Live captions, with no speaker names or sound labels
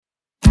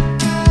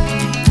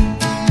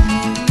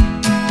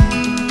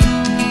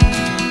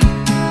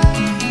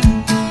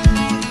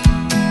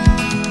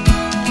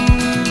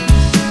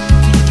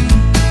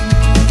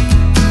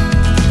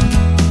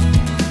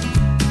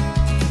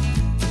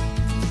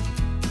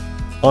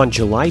On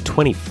July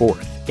 24,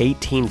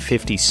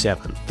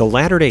 1857, the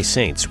Latter-day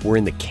Saints were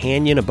in the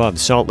canyon above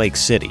Salt Lake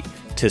City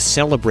to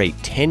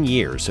celebrate 10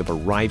 years of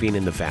arriving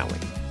in the valley.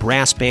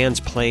 Brass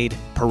bands played,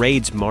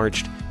 parades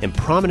marched, and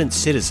prominent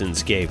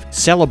citizens gave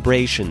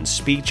celebrations,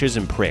 speeches,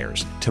 and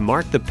prayers to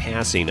mark the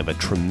passing of a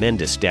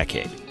tremendous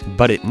decade.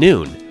 But at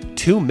noon,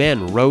 two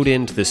men rode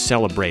into the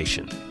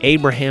celebration,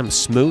 Abraham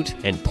Smoot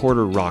and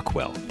Porter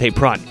Rockwell. They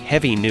brought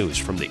heavy news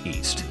from the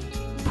East.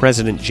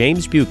 President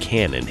James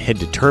Buchanan had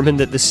determined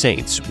that the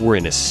Saints were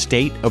in a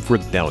state of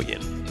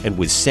rebellion and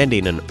was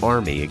sending an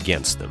army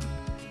against them.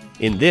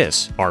 In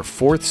this, our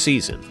fourth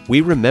season, we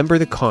remember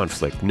the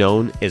conflict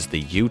known as the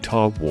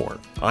Utah War.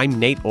 I'm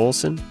Nate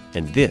Olson,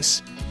 and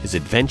this is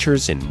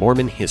Adventures in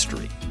Mormon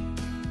History.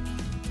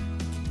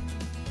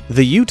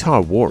 The Utah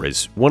War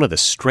is one of the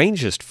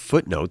strangest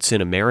footnotes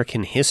in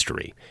American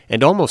history,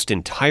 and almost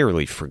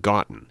entirely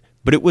forgotten.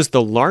 But it was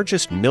the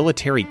largest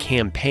military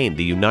campaign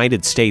the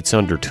United States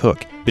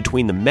undertook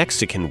between the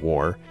Mexican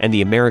War and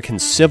the American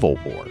Civil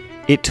War.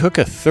 It took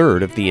a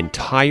third of the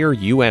entire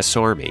U.S.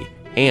 Army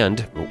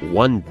and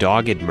one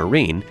dogged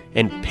Marine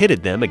and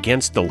pitted them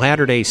against the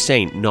Latter-day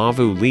Saint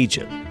Nauvoo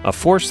Legion, a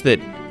force that,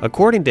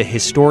 according to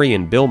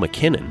historian Bill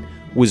McKinnon,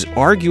 was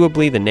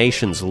arguably the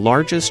nation's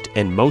largest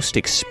and most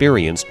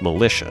experienced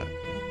militia.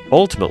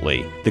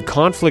 Ultimately, the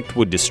conflict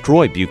would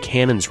destroy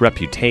Buchanan's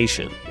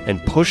reputation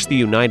and push the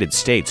United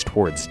States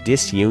towards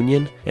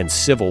disunion and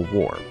civil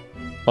war.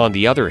 On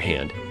the other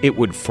hand, it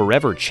would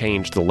forever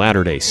change the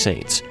Latter-day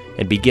Saints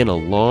and begin a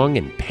long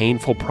and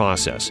painful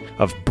process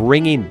of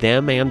bringing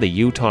them and the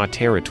Utah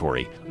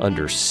Territory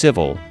under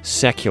civil,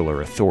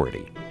 secular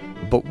authority.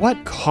 But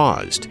what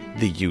caused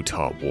the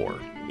Utah War?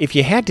 If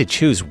you had to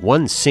choose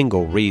one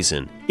single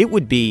reason, it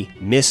would be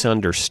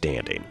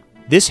misunderstanding.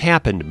 This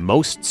happened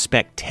most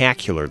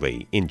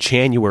spectacularly in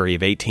January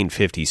of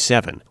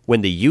 1857, when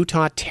the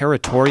Utah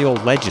Territorial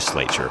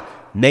Legislature,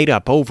 made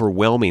up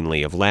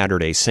overwhelmingly of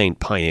Latter-day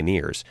Saint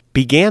pioneers,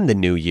 began the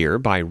new year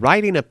by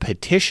writing a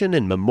petition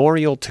and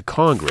memorial to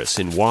Congress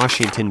in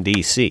Washington,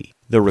 D.C.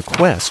 The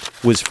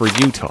request was for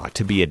Utah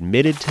to be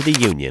admitted to the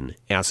Union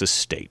as a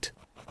state.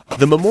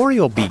 The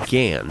memorial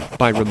began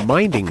by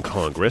reminding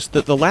Congress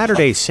that the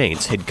Latter-day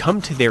Saints had come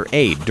to their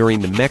aid during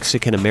the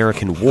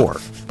Mexican-American War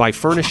by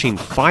furnishing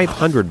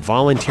 500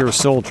 volunteer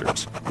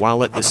soldiers,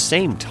 while at the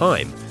same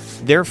time,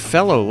 their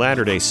fellow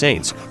Latter-day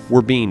Saints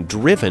were being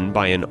driven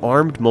by an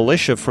armed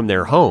militia from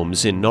their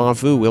homes in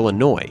Nauvoo,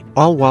 Illinois,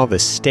 all while the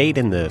state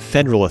and the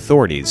federal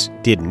authorities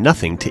did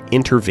nothing to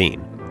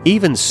intervene.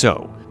 Even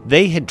so,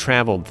 they had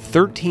traveled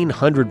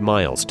 1,300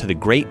 miles to the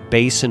Great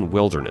Basin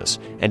wilderness,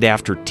 and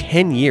after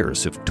 10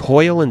 years of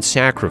toil and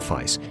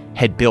sacrifice,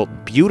 had built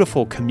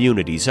beautiful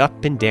communities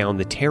up and down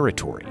the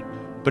territory.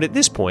 But at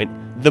this point,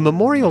 the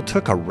memorial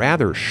took a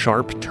rather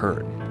sharp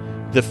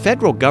turn. The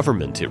federal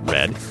government, it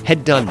read,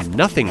 had done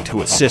nothing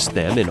to assist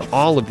them in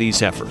all of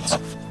these efforts.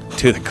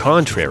 To the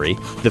contrary,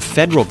 the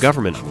federal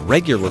government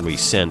regularly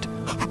sent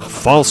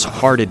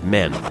false-hearted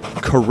men,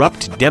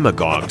 corrupt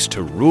demagogues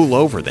to rule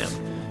over them,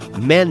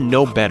 men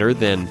no better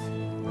than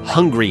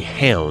hungry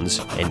hounds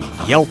and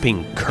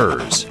yelping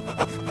curs.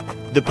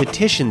 The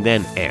petition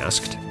then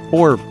asked,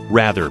 or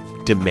rather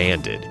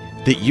demanded,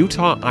 that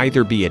Utah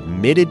either be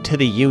admitted to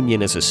the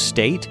Union as a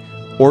state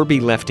or be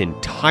left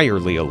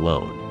entirely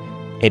alone.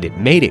 And it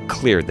made it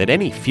clear that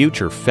any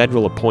future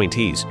federal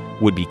appointees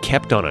would be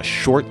kept on a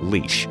short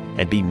leash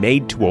and be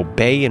made to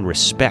obey and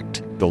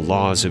respect the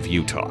laws of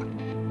Utah.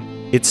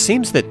 It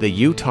seems that the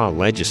Utah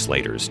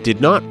legislators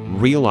did not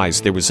realize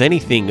there was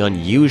anything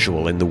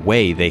unusual in the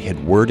way they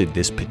had worded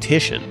this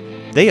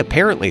petition. They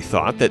apparently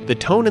thought that the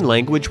tone and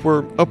language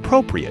were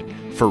appropriate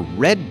for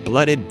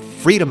red-blooded,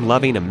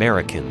 freedom-loving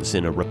Americans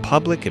in a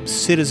republic of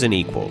citizen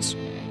equals.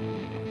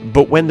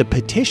 But when the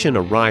petition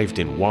arrived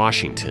in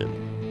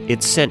Washington,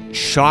 it sent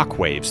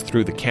shockwaves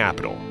through the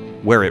Capitol,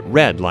 where it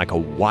read like a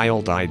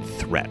wild-eyed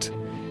threat.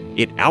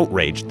 It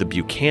outraged the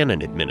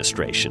Buchanan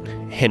administration,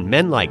 and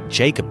men like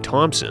Jacob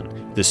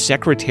Thompson, the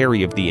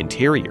Secretary of the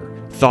Interior,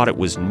 thought it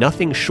was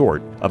nothing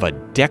short of a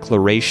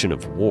declaration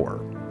of war.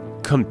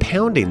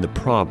 Compounding the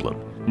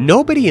problem,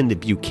 nobody in the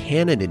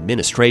Buchanan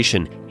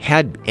administration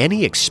had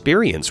any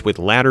experience with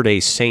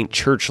Latter-day Saint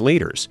church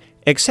leaders,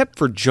 except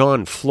for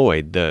John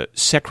Floyd, the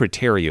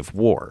Secretary of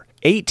War.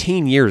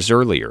 18 years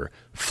earlier,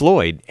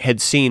 Floyd had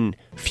seen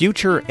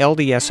future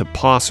LDS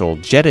apostle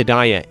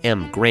Jedediah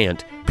M.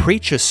 Grant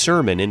preach a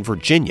sermon in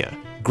Virginia.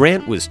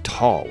 Grant was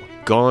tall,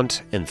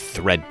 gaunt, and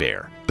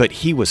threadbare, but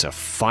he was a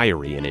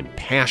fiery and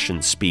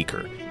impassioned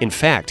speaker. In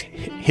fact,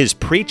 his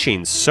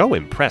preaching so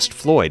impressed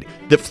Floyd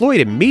that Floyd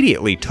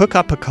immediately took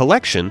up a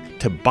collection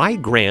to buy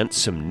Grant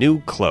some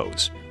new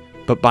clothes.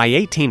 But by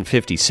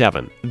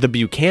 1857, the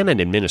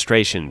Buchanan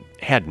administration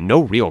had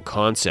no real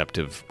concept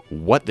of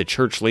what the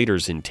church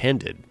leaders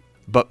intended.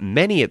 But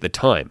many at the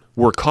time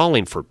were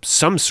calling for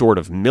some sort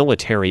of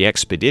military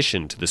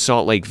expedition to the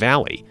Salt Lake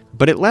Valley.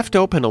 But it left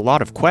open a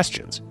lot of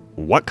questions.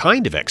 What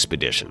kind of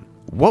expedition?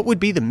 What would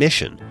be the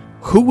mission?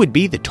 Who would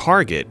be the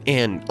target,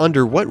 and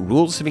under what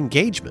rules of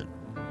engagement?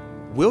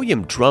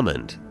 William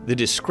Drummond, the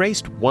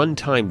disgraced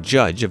one-time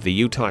judge of the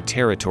Utah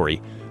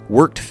Territory,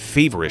 worked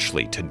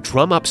feverishly to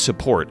drum up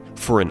support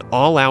for an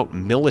all-out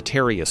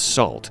military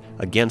assault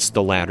against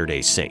the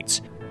Latter-day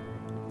Saints.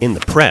 In the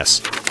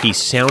press, he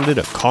sounded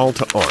a call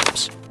to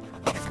arms.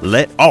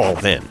 "Let all,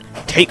 then,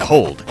 take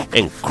hold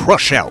and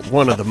crush out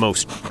one of the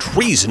most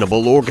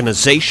treasonable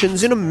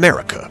organizations in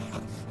America."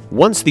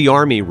 Once the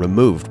Army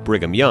removed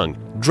Brigham Young,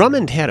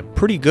 Drummond had a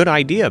pretty good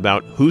idea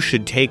about who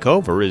should take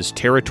over as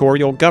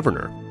territorial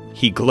governor.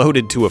 He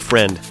gloated to a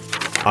friend,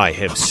 "I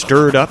have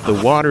stirred up the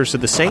waters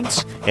of the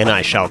Saints, and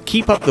I shall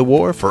keep up the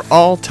war for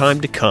all time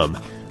to come.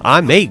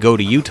 I may go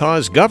to Utah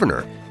as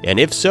governor, and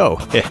if so,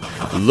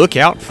 look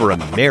out for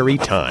a merry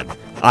time.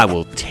 I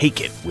will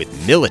take it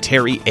with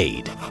military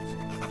aid."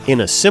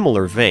 In a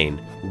similar vein,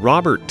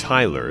 Robert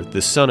Tyler,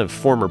 the son of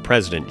former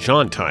President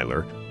John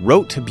Tyler,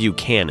 wrote to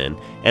Buchanan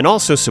and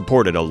also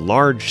supported a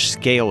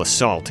large-scale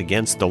assault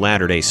against the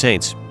Latter-day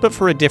Saints, but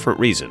for a different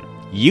reason.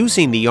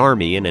 Using the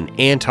Army in an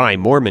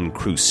anti-Mormon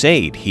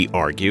crusade, he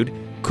argued,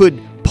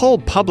 could pull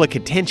public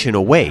attention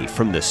away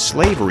from the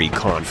slavery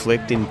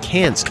conflict in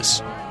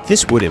Kansas.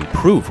 This would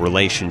improve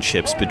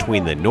relationships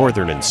between the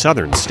northern and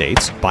southern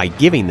states by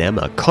giving them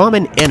a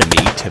common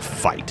enemy to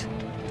fight.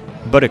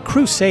 But a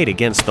crusade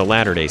against the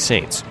Latter-day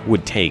Saints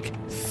would take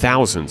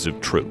thousands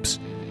of troops.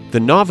 The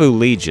Nauvoo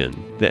Legion,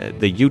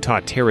 the Utah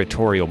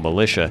Territorial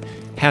Militia,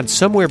 had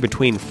somewhere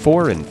between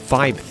 4,000 and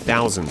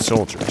 5,000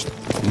 soldiers.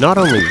 Not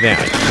only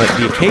that, but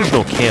the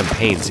occasional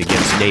campaigns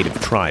against native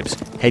tribes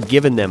had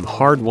given them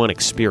hard-won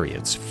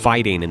experience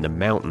fighting in the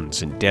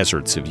mountains and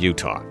deserts of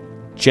Utah.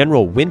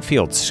 General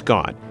Winfield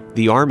Scott,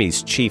 the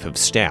Army's chief of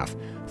staff,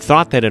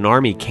 thought that an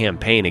Army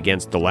campaign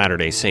against the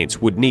Latter-day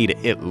Saints would need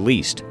at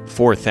least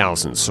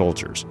 4,000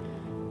 soldiers.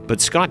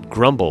 But Scott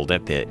grumbled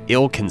at the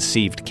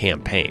ill-conceived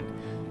campaign.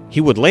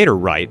 He would later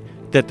write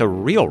that the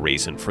real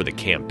reason for the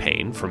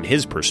campaign, from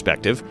his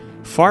perspective,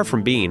 far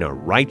from being a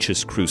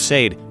righteous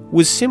crusade,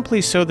 was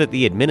simply so that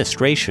the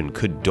administration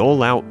could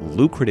dole out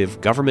lucrative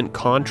government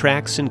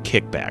contracts and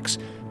kickbacks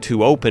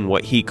to open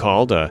what he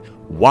called a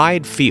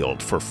wide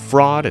field for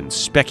fraud and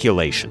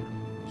speculation.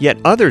 Yet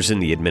others in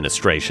the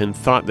administration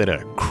thought that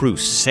a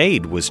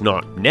crusade was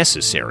not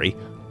necessary,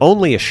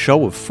 only a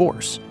show of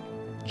force.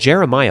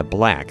 Jeremiah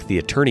Black, the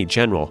Attorney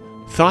General,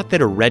 thought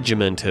that a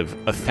regiment of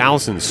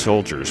 1,000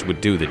 soldiers would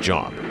do the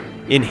job.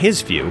 In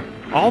his view,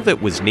 all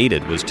that was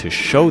needed was to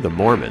show the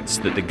Mormons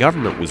that the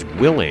government was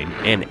willing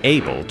and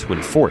able to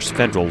enforce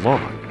federal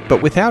law.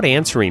 But without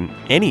answering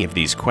any of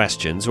these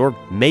questions or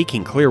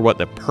making clear what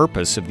the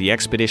purpose of the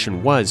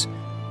expedition was,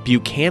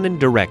 Buchanan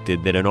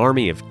directed that an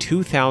army of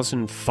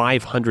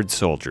 2,500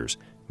 soldiers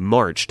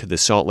march to the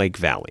Salt Lake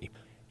Valley.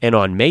 And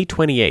on May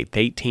 28,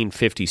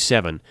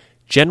 1857,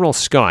 General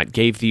Scott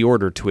gave the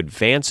order to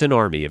advance an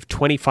army of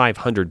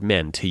 2,500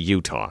 men to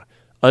Utah,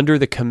 under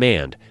the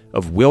command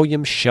of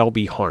William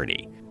Shelby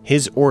Harney.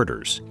 His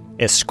orders: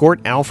 escort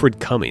Alfred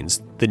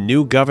Cummings, the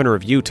new governor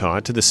of Utah,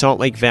 to the Salt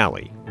Lake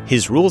Valley.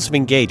 His rules of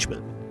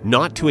engagement: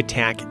 not to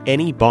attack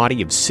any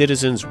body of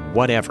citizens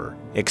whatever,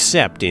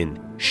 except in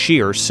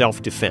sheer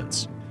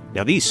self-defense.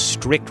 Now, these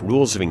strict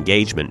rules of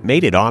engagement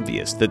made it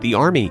obvious that the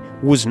Army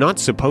was not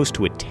supposed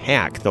to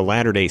attack the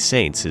Latter-day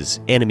Saints as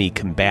enemy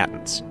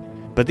combatants.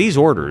 But these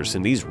orders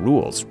and these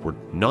rules were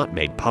not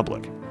made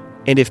public.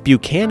 And if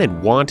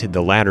Buchanan wanted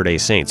the Latter-day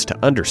Saints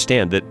to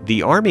understand that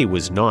the Army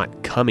was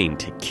not coming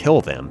to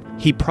kill them,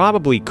 he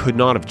probably could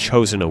not have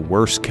chosen a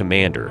worse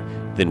commander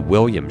than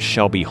William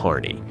Shelby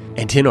Harney.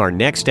 And in our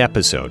next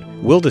episode,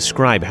 we'll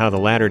describe how the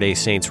Latter-day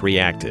Saints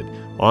reacted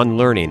on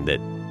learning that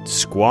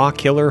Squaw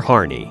Killer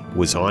Harney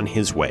was on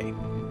his way.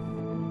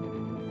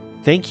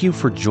 Thank you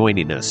for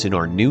joining us in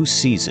our new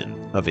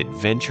season of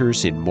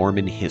Adventures in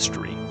Mormon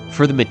History.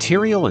 For the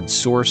material and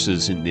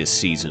sources in this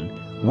season,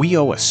 we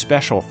owe a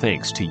special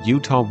thanks to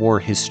Utah War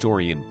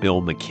historian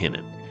Bill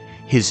McKinnon.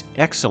 His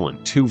excellent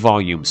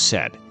 2-volume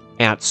set,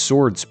 At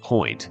Swords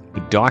Point,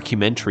 a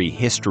documentary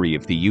history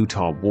of the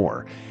Utah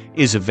War,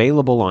 is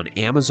available on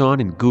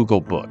Amazon and Google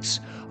Books.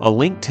 A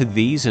link to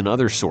these and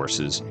other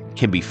sources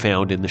can be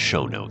found in the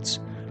show notes.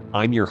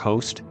 I'm your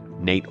host,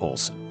 Nate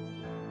Olson.